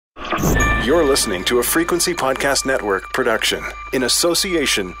You're listening to a Frequency Podcast Network production in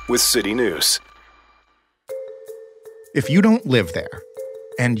association with CityNews. If you don't live there,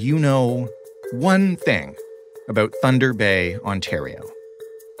 and you know one thing about Thunder Bay, Ontario,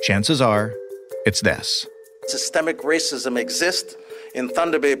 chances are it's this. Systemic racism exists in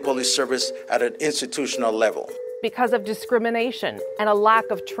Thunder Bay Police Service at an institutional level. Because of discrimination and a lack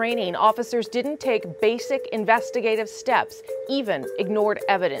of training, officers didn't take basic investigative steps, even ignored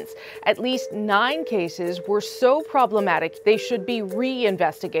evidence. At least 9 cases were so problematic they should be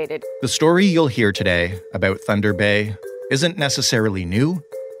re-investigated. The story you'll hear today about Thunder Bay isn't necessarily new,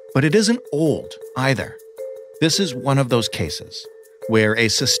 but it isn't old either. This is one of those cases where a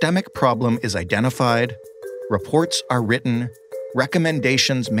systemic problem is identified, reports are written,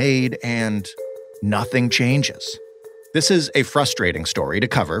 recommendations made, and nothing changes. This is a frustrating story to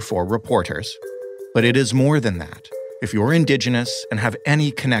cover for reporters, but it is more than that. If you're Indigenous and have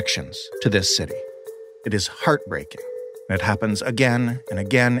any connections to this city, it is heartbreaking. It happens again and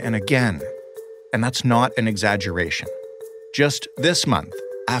again and again, and that's not an exaggeration. Just this month,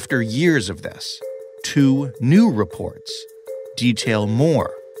 after years of this, 2 new reports detail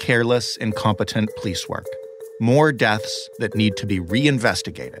more careless, incompetent police work, more deaths that need to be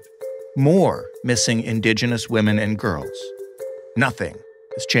reinvestigated, more missing Indigenous women and girls. Nothing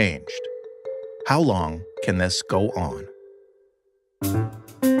has changed. How long can this go on?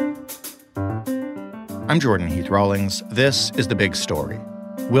 I'm Jordan Heath Rawlings. This is The Big Story.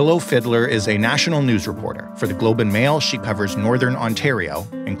 Willow Fiddler is a national news reporter. For the Globe and Mail, she covers Northern Ontario,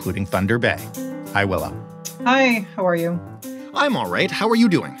 including Thunder Bay. Hi, Willow. Hi, how are you? I'm all right. How are you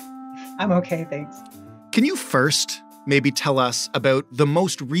doing? I'm okay, thanks. Can you first maybe tell us about the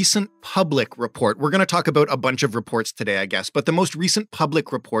most recent public report? We're going to talk about a bunch of reports today, I guess, but the most recent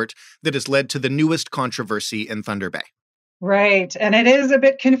public report that has led to the newest controversy in Thunder Bay. Right. And it is a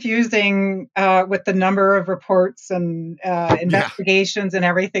bit confusing with the number of reports and investigations and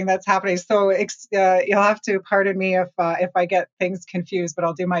everything that's happening. So you'll have to pardon me if I get things confused, but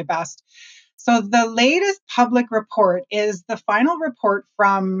I'll do my best. So the latest public report is the final report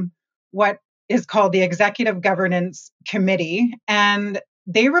from what is called the Executive Governance Committee, and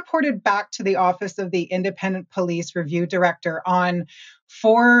they reported back to the Office of the Independent Police Review Director on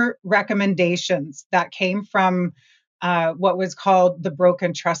 4 recommendations that came from what was called the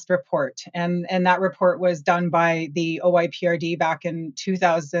Broken Trust Report. And that report was done by the OIPRD back in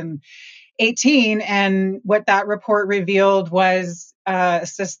 2018. And what that report revealed was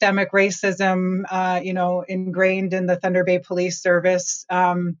systemic racism, ingrained in the Thunder Bay Police Service,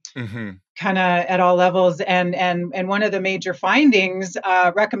 kind of at all levels. And one of the major findings,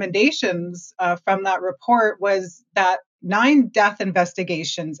 recommendations from that report was that 9 death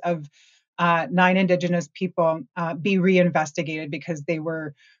investigations of 9 Indigenous people be reinvestigated because they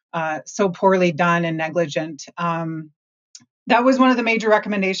were so poorly done and negligent. That was one of the major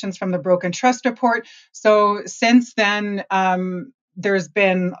recommendations from the Broken Trust Report. So since then, there's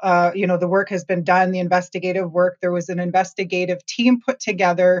been, the work has been done, the investigative work. There was an investigative team put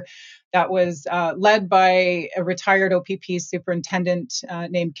together that was led by a retired OPP superintendent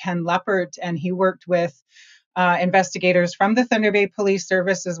named Ken Leppert, and he worked with investigators from the Thunder Bay Police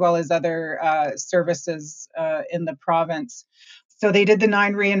Service as well as other services in the province. So they did the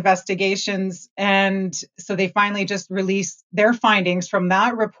 9 reinvestigations, and so they finally just released their findings from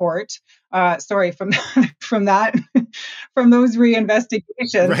that report. From those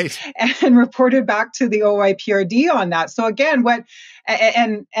reinvestigations, right, and reported back to the OIPRD on that. So again,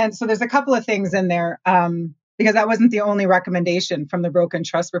 so there's a couple of things in there because that wasn't the only recommendation from the Broken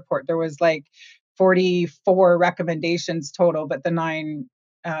Trust Report. There was like 44 recommendations total, but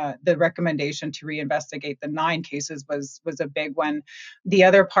the recommendation to reinvestigate the 9 cases was a big one. The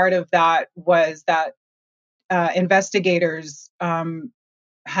other part of that was that investigators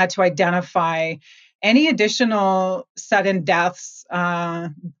had to identify any additional sudden deaths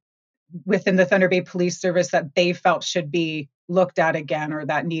within the Thunder Bay Police Service that they felt should be looked at again or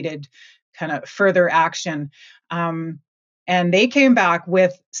that needed kind of further action. And they came back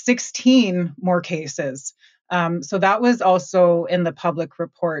with 16 more cases. So that was also in the public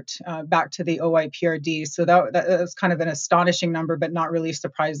report back to the OIPRD. So that was kind of an astonishing number, but not really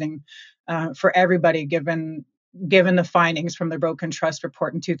surprising for everybody, given the findings from the Broken Trust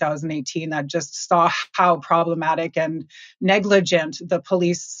Report in 2018 that just saw how problematic and negligent the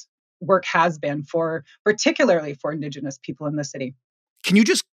police work has been particularly for Indigenous people in the city. Can you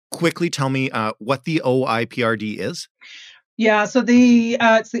just quickly tell me what the OIPRD is? Yeah, so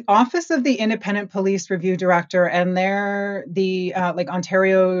it's the Office of the Independent Police Review Director, and they're the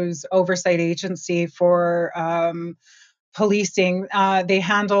Ontario's oversight agency for policing. They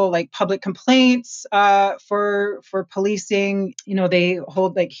handle like public complaints for policing. They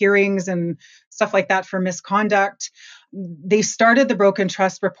hold like hearings and stuff like that for misconduct. They started the Broken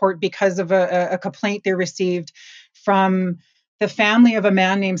Trust Report because of a complaint they received from the family of a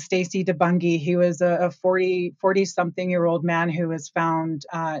man named Stacey DeBungy. He was a 40-something-year-old man who was found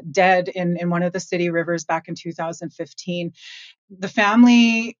dead in one of the city rivers back in 2015. The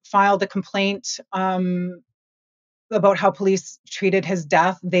family filed a complaint about how police treated his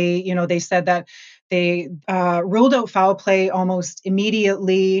death. They said that they ruled out foul play almost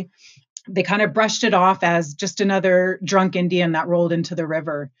immediately. They kind of brushed it off as just another drunk Indian that rolled into the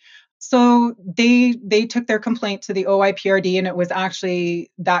river. So they took their complaint to the OIPRD, and it was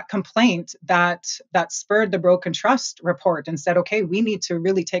actually that complaint that spurred the Broken Trust report and said, okay, we need to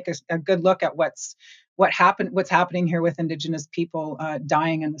really take a good look at what's happening here with Indigenous people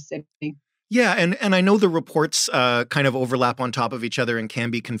dying in the city. Yeah, and I know the reports kind of overlap on top of each other and can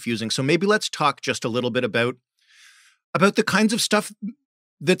be confusing. So maybe let's talk just a little bit about the kinds of stuff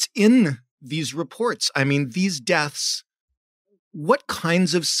that's in these reports. I mean, these deaths, what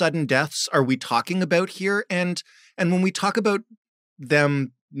kinds of sudden deaths are we talking about here? And when we talk about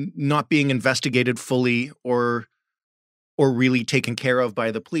them not being investigated fully or really taken care of by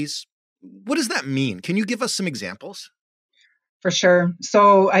the police, what does that mean? Can you give us some examples? For sure.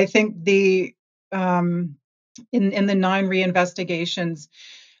 So I think the in the 9 reinvestigations,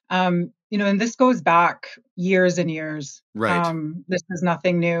 and this goes back years and years. Right. This is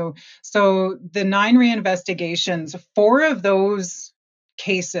nothing new. So the 9 reinvestigations, 4 of those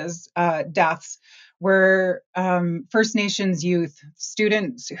cases, deaths, were First Nations youth,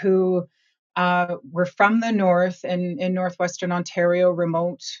 students who were from the north and in northwestern Ontario,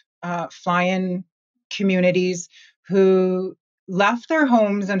 remote fly-in communities who left their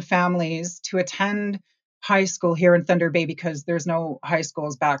homes and families to attend high school here in Thunder Bay because there's no high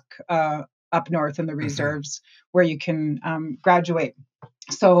schools back up north in the reserves where you can graduate.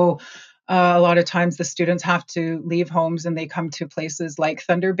 So a lot of times the students have to leave homes and they come to places like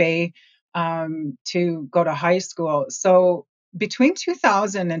Thunder Bay to go to high school. So between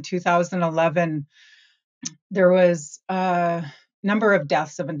 2000 and 2011, there was a number of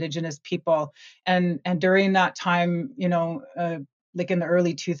deaths of Indigenous people. And during that time, like in the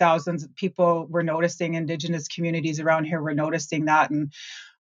early 2000s, people were noticing, Indigenous communities around here were noticing that. And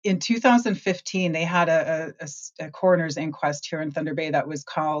in 2015, they had a coroner's inquest here in Thunder Bay that was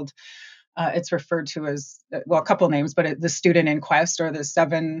called, it's referred to as, a couple names, but the student inquest or the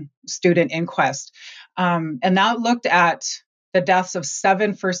 7-student inquest. And that looked at the deaths of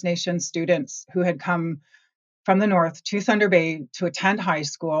 7 First Nation students who had come from the north to Thunder Bay to attend high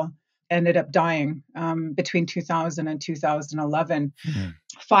school, ended up dying between 2000 and 2011.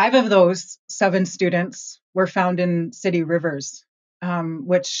 5 of those 7 students were found in city rivers,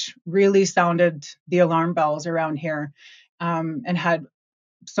 which really sounded the alarm bells around here, and had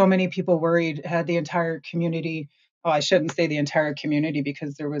so many people worried, had the entire community. Well, I shouldn't say the entire community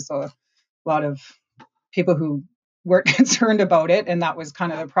because there was a lot of people who weren't concerned about it, and that was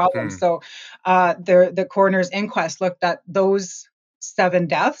kind of the problem. So the coroner's inquest looked at those 7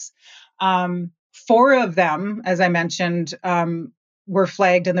 deaths. 4 of them, as I mentioned, were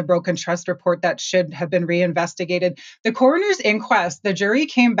flagged in the Broken Trust report that should have been reinvestigated. The coroner's inquest, the jury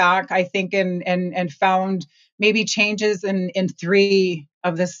came back, I think, and found maybe changes in 3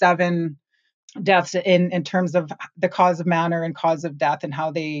 of the 7 deaths in terms of the cause of manner and cause of death and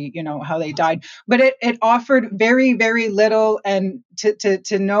how they died. But it offered very, very little and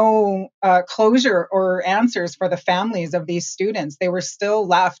to no closure or answers for the families of these students. They were still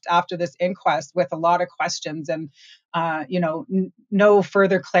left after this inquest with a lot of questions and no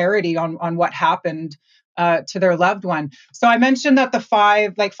further clarity on what happened to their loved one. So I mentioned that the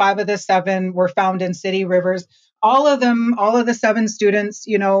 5 of the 7 were found in city rivers. All of the 7 students,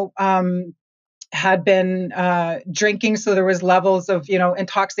 had been drinking, so there was levels of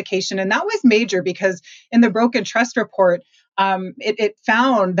intoxication, and that was major because in the Broken Trust report, it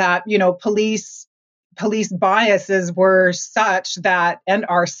found that police biases were such that, and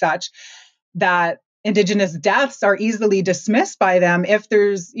are such that Indigenous deaths are easily dismissed by them if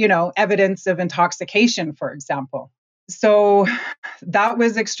there's evidence of intoxication, for example. So that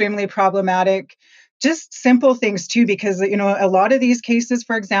was extremely problematic. Just simple things too, because a lot of these cases,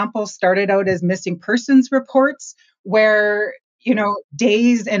 for example, started out as missing persons reports where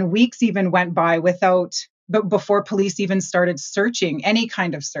days and weeks even went by before police even started searching, any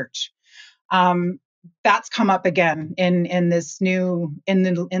kind of search. that's come up again in this new in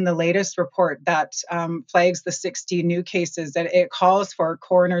the latest report that flags the 60 new cases, that it calls for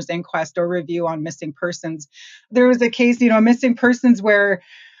coroner's inquest or review on missing persons. There was a case, missing persons where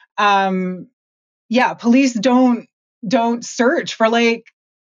police don't search for, like,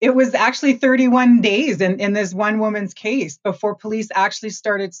 it was actually 31 days in this one woman's case before police actually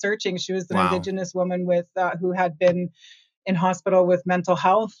started searching. She was an Wow. Indigenous woman who had been in hospital with mental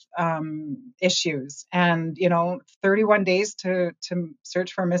health issues. And, 31 days to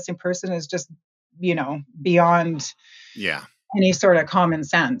search for a missing person is just, beyond any sort of common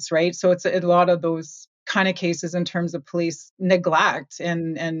sense, right? So it's a lot of those kind of cases in terms of police neglect.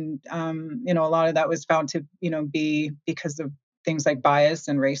 And a lot of that was found to, be because of things like bias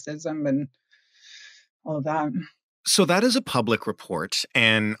and racism and all of that. So that is a public report,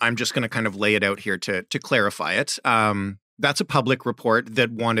 and I'm just going to kind of lay it out here to clarify it. That's a public report that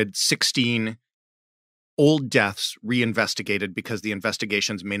wanted 16 old deaths reinvestigated because the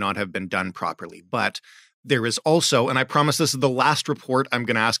investigations may not have been done properly. But there is also, and I promise this is the last report I'm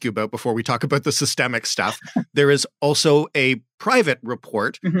going to ask you about before we talk about the systemic stuff, there is also a private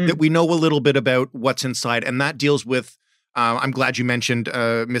report that we know a little bit about what's inside, and that deals with I'm glad you mentioned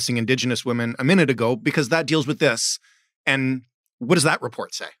missing Indigenous women a minute ago, because that deals with this. And what does that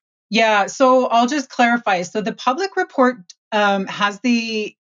report say? Yeah, so I'll just clarify. So the public report has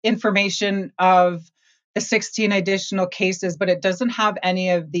the information of the 16 additional cases, but it doesn't have any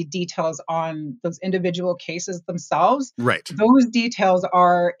of the details on those individual cases themselves. Right. Those details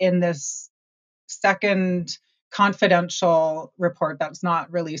are in this second confidential report that's not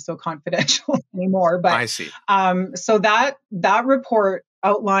really so confidential anymore. But I see. So that report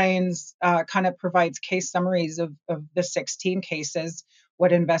outlines, kind of provides case summaries of the 16 cases,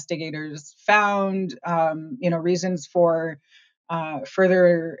 what investigators found, reasons for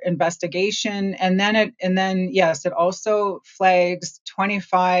further investigation, and then it also flags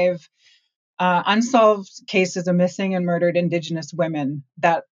 25 unsolved cases of missing and murdered Indigenous women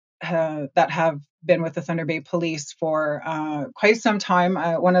that have been with the Thunder Bay Police for quite some time.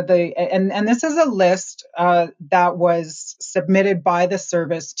 And this is a list that was submitted by the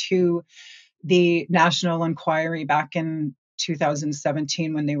service to the National Inquiry back in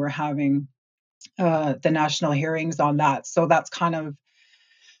 2017 when they were having the national hearings on that. So that's kind of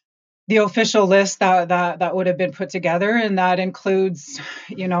the official list that would have been put together, and that includes,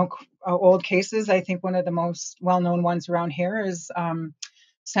 old cases. I think one of the most well-known ones around here is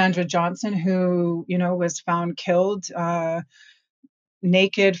Sandra Johnson, who, was found killed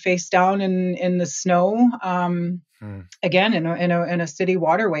naked, face down in the snow. Again, in a city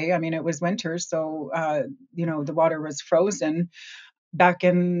waterway. I mean, it was winter, so the water was frozen back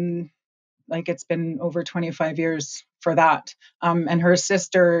in, like, it's been over 25 years for that. And her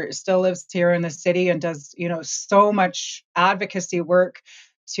sister still lives here in the city and does, so much advocacy work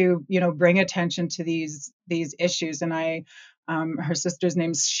to, bring attention to these issues. And her sister's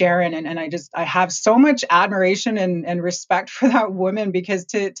name's Sharon. And I have so much admiration and respect for that woman, because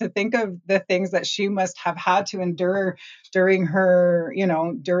to think of the things that she must have had to endure during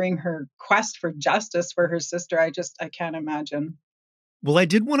her quest for justice for her sister. I can't imagine. Well, I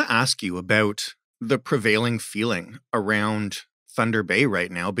did want to ask you about the prevailing feeling around Thunder Bay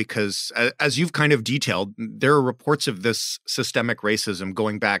right now, because as you've kind of detailed, there are reports of this systemic racism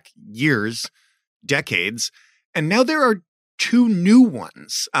going back years, decades, and now there are two new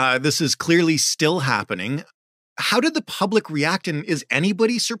ones. This is clearly still happening. How did the public react, and is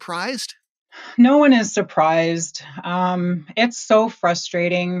anybody surprised? No one is surprised. It's so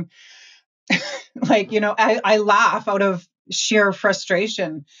frustrating. I laugh out of sheer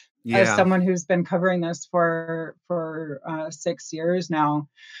frustration as someone who's been covering this for 6 years now.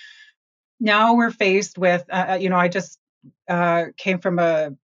 Now we're faced with, I just came from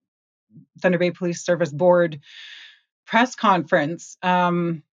a Thunder Bay Police Service Board press conference,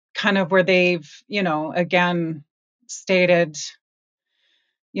 kind of where they've, again stated,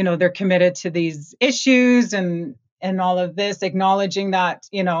 they're committed to these issues and all of this, acknowledging that,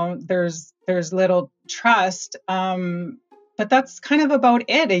 there's little trust. But that's kind of about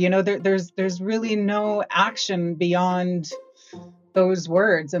it. There's really no action beyond those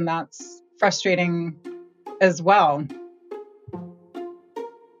words, and that's frustrating as well.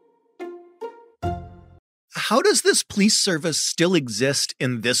 How does this police service still exist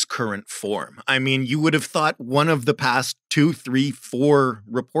in this current form? I mean, you would have thought one of the past 2, 3, 4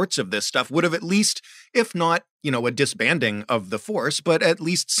 reports of this stuff would have at least, if not, a disbanding of the force, but at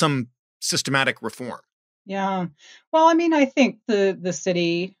least some systematic reform. Yeah. Well, I mean, I think the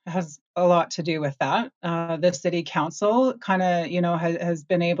city has a lot to do with that. The city council kind of, has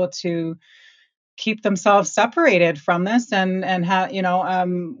been able to keep themselves separated from this, and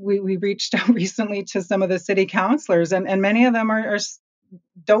we reached out recently to some of the city councillors, and many of them are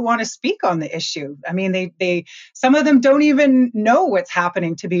don't want to speak on the issue. I mean, they some of them don't even know what's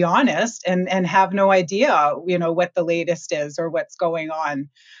happening, to be honest, and have no idea, what the latest is or what's going on.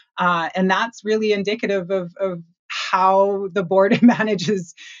 And that's really indicative of how the board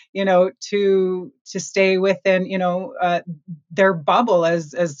manages, to stay within, their bubble,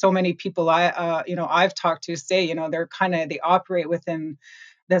 as so many people I've talked to say, they operate within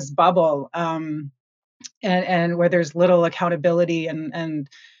this bubble. And where there's little accountability and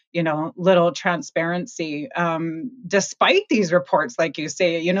little transparency, despite these reports, like you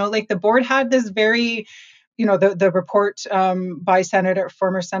say, like the board had this very, the report by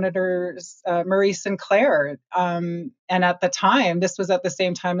former senators Marie Sinclair, and at the time, this was at the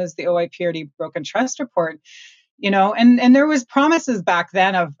same time as the OIPRD broken trust report. And there was promises back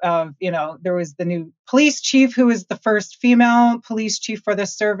then of there was the new police chief, who was the first female police chief for the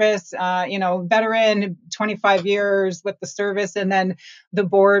service, veteran, 25 years with the service. And then the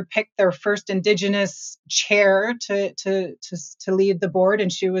board picked their first Indigenous chair to lead the board.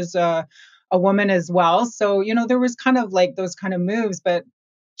 And she was a woman as well. So, there was kind of like those kind of moves, but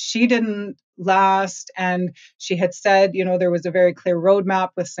she didn't last. And she had said, there was a very clear roadmap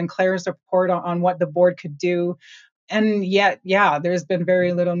with Sinclair's report on what the board could do. And yet, there's been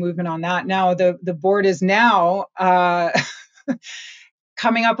very little movement on that. Now, the board is now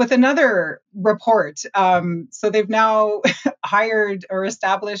coming up with another report. So they've now hired or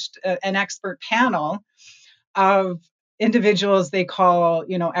established an expert panel of individuals they call,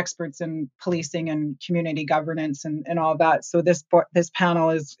 experts in policing and community governance and all that. So this panel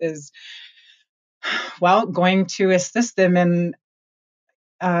is going to assist them in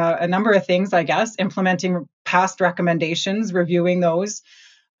a number of things, I guess, implementing past recommendations, reviewing those,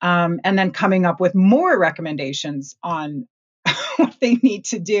 and then coming up with more recommendations on what they need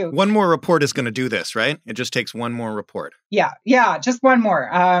to do. One more report is going to do this, right? It just takes one more report. Yeah, just one more.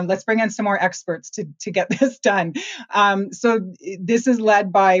 Let's bring in some more experts to get this done. So this is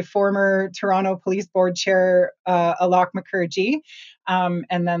led by former Toronto Police Board Chair Alok Mukherjee.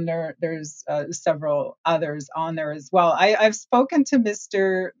 And then there's several others on there as well. I've spoken to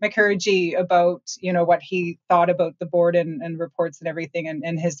Mr. Mukherjee about, what he thought about the board and reports and everything.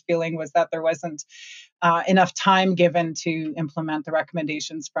 And his feeling was that there wasn't enough time given to implement the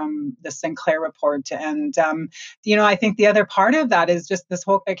recommendations from the Sinclair report. And, I think the other part of that is just this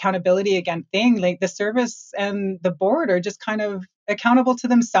whole accountability again thing. Like the service and the board are just kind of accountable to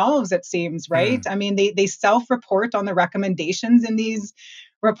themselves, it seems, right? I mean, they self-report on the recommendations in these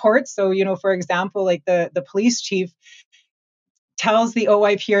reports. So, for example, like the police chief tells the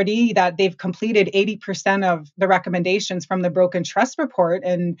OIPRD that they've completed 80% of the recommendations from the broken trust report,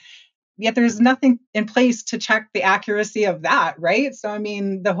 and yet there's nothing in place to check the accuracy of that, right? So, I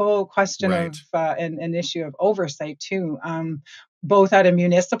mean, the whole question of an issue of oversight too, both at a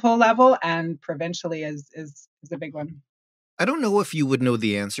municipal level and provincially is a big one. I don't know if you would know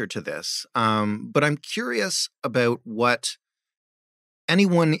the answer to this, but I'm curious about what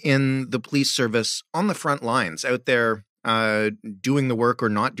anyone in the police service on the front lines out there doing the work or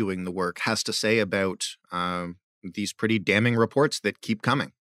not doing the work has to say about these pretty damning reports that keep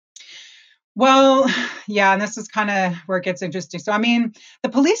coming. Well, yeah, and this is kind of where it gets interesting. So, I mean, the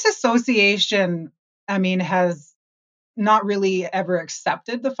Police Association, has not really ever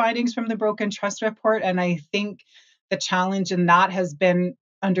accepted the findings from the broken trust report. And I think the challenge in that has been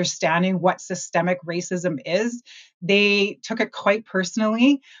understanding what systemic racism is. They took it quite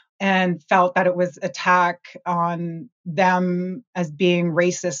personally and felt that it was an attack on them as being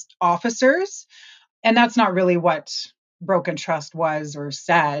racist officers. And that's not really what broken trust was or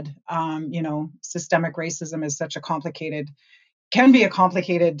said. Systemic racism is can be a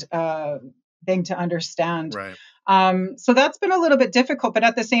complicated thing to understand. Right. So that's been a little bit difficult, but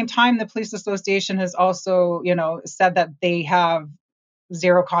at the same time, the Police Association has also, said that they have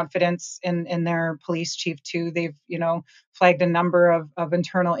zero confidence in their police chief too. They've, flagged a number of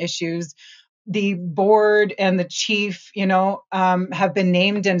internal issues. The board and the chief, have been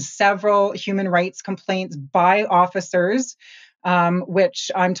named in several human rights complaints by officers,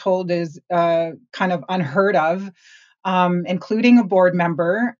 which I'm told is kind of unheard of. Including a board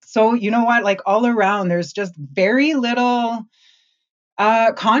member. So, like all around, there's just very little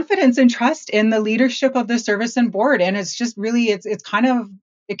confidence and trust in the leadership of the service and board. And it's just really, it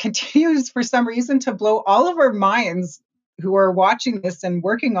continues for some reason to blow all of our minds who are watching this and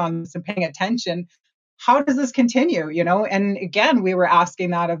working on this and paying attention. How does this continue? And again, we were asking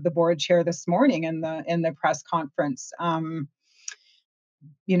that of the board chair this morning in the press conference.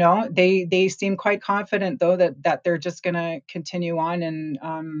 they seem quite confident though that they're just going to continue on, and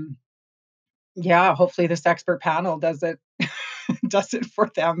hopefully this expert panel does it does it for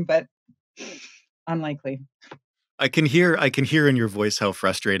them, but unlikely. I can hear in your voice how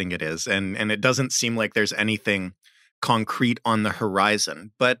frustrating it is, and it doesn't seem like there's anything concrete on the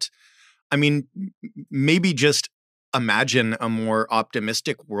horizon. But I mean, maybe just imagine a more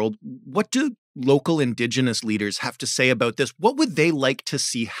optimistic world. What do local Indigenous leaders have to say about this? What would they like to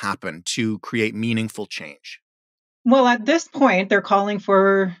see happen to create meaningful change? Well, at this point, they're calling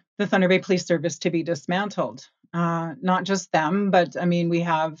for the Thunder Bay Police Service to be dismantled. Not just them, but I mean, we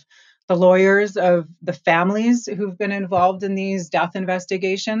have the lawyers of the families who've been involved in these death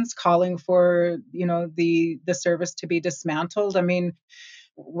investigations calling for, the service to be dismantled. I mean,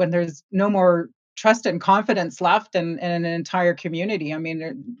 when there's no more trust and confidence left in an entire community, I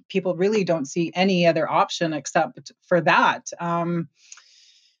mean, people really don't see any other option except for that.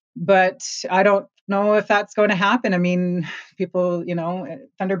 But I don't know if that's going to happen. I mean, people,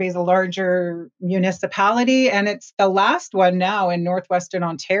 Thunder Bay is a larger municipality, and it's the last one now in northwestern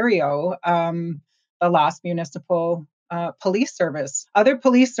Ontario, the last municipal police service. Other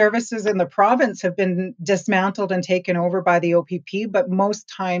police services in the province have been dismantled and taken over by the OPP, but most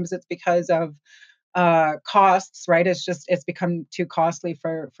times it's because of costs, right? It's become too costly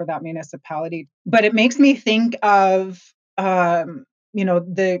for that municipality. But it makes me think of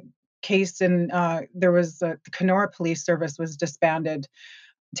the case in there was the Kenora Police Service was disbanded,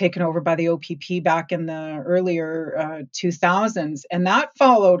 taken over by the OPP back in the earlier 2000s, and that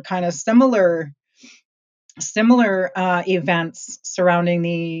followed kind of similar events surrounding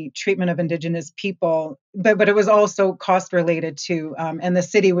the treatment of Indigenous people, but it was also cost related too, and the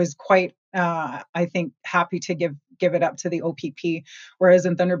city was quite I think happy to give it up to the OPP, whereas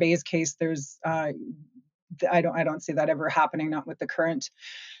in Thunder Bay's case there's I don't see that ever happening, not with the current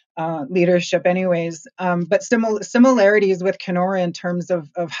leadership anyways. But similarities with Kenora in terms of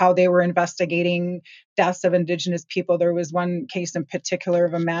how they were investigating deaths of Indigenous people. There was one case in particular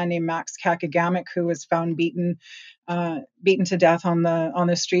of a man named Max Kakagamic who was found beaten to death on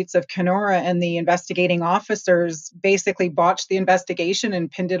the streets of Kenora, and the investigating officers basically botched the investigation and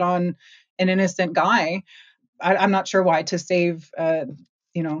pinned it on an innocent guy. I'm not sure why, to save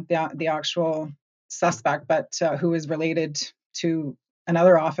the actual suspect, but who is related to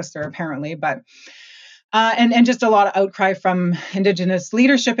another officer apparently. But and just a lot of outcry from Indigenous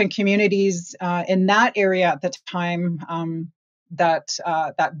leadership and communities in that area at the time, that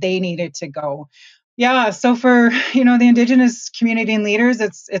they needed to go. Yeah, so for the Indigenous community and leaders,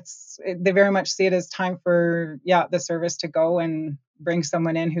 they very much see it as time for the service to go and bring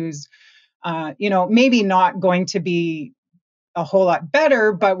someone in who's maybe not going to be a whole lot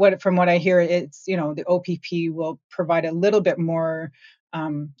better, but from what I hear, it's the OPP will provide a little bit more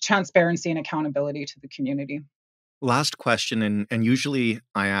transparency and accountability to the community. Last question, and usually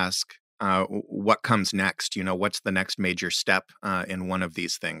I ask, what comes next? What's the next major step in one of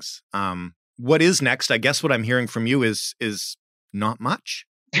these things? What is next? I guess what I'm hearing from you is not much.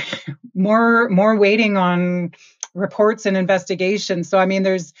 more waiting on reports and investigations. So I mean,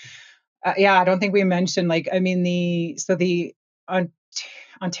 there's I don't think we mentioned the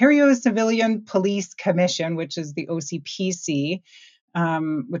Ontario Civilian Police Commission, which is the OCPC,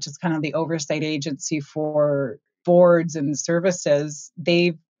 which is kind of the oversight agency for boards and services.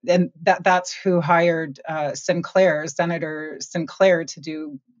 That's who hired Senator Sinclair, to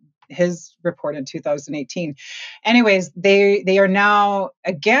do his report in 2018. Anyways, they are now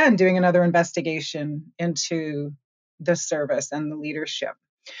again doing another investigation into the service and the leadership.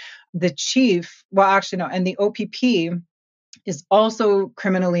 The chief, and the OPP is also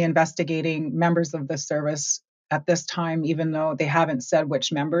criminally investigating members of the service at this time, even though they haven't said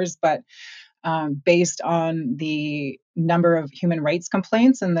which members, but based on the number of human rights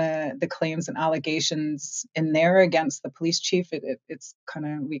complaints and the claims and allegations in there against the police chief, it's kind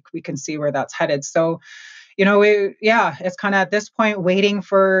of, we can see where that's headed. So, it's kind of at this point waiting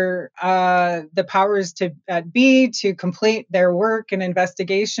for the powers to be to complete their work and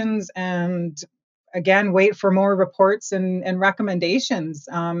investigations, and again, wait for more reports and recommendations.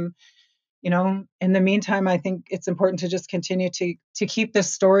 In the meantime, I think it's important to just continue to keep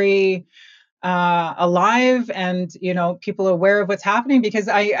this story alive and, people aware of what's happening, because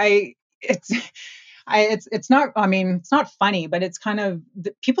it's not, I mean, it's not funny, but it's kind of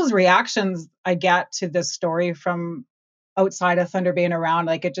people's reactions I get to this story from outside of Thunder Bay and around,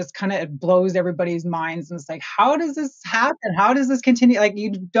 it just kind of blows everybody's minds. And it's like, how does this happen? How does this continue?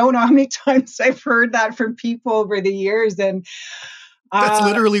 You don't know how many times I've heard that from people over the years. And that's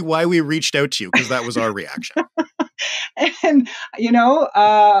literally why we reached out to you, because that was our reaction. And,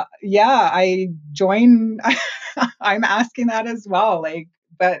 I join, I'm asking that as well.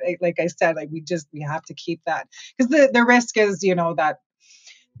 But like I said, we have to keep that, because the risk is, that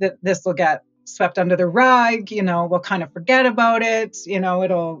this will get swept under the rug, we'll kind of forget about it,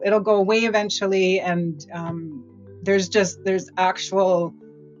 it'll go away eventually. And there's actual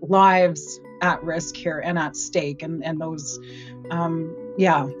lives at risk here and at stake. And those,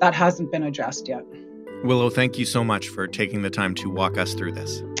 that hasn't been addressed yet. Willow, thank you so much for taking the time to walk us through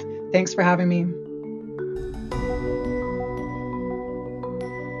this. Thanks for having me.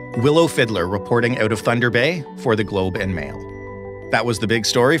 Willow Fiddler reporting out of Thunder Bay for the Globe and Mail. That was The Big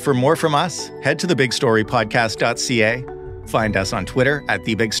Story. For more from us, head to thebigstorypodcast.ca, find us on Twitter at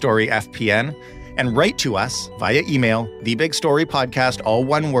TheBigStoryFPN, and write to us via email, thebigstorypodcast, all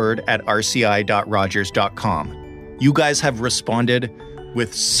one word, at rci.rogers.com. You guys have responded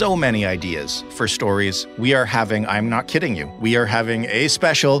with so many ideas for stories. We are having, I'm not kidding you, we are having a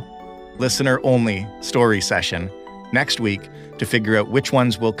special listener-only story session next week to figure out which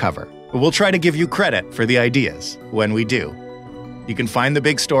ones we'll cover. But we'll try to give you credit for the ideas when we do. You can find The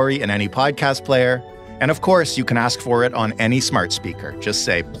Big Story in any podcast player. And of course, you can ask for it on any smart speaker. Just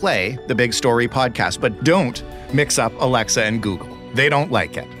say, play The Big Story podcast, but don't mix up Alexa and Google. They don't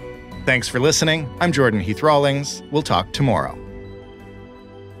like it. Thanks for listening. I'm Jordan Heath Rawlings. We'll talk tomorrow.